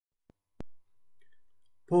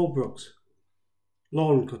Paul Brookes.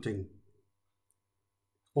 Lawn cutting.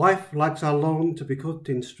 Life likes our lawn to be cut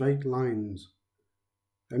in straight lines.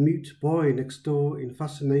 A mute boy next door in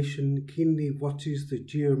fascination keenly watches the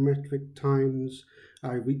geometric times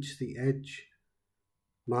I reach the edge,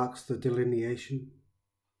 marks the delineation.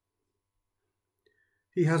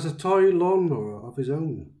 He has a toy lawnmower of his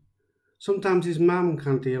own. Sometimes his mam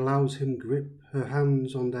kindly allows him grip her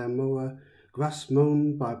hands on their mower, grass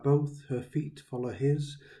mown by both, her feet follow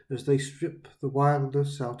his as they strip the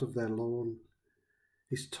wildness out of their lawn.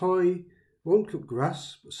 His toy won't cut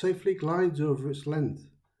grass, but safely glides over its length.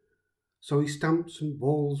 So he stamps and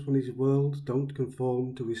bawls when his world don't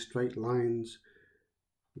conform to his straight lines,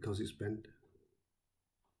 because it's bent.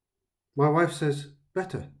 My wife says,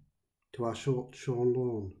 better, to our short shorn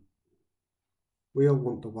lawn. We all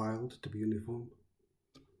want the wild to be uniform.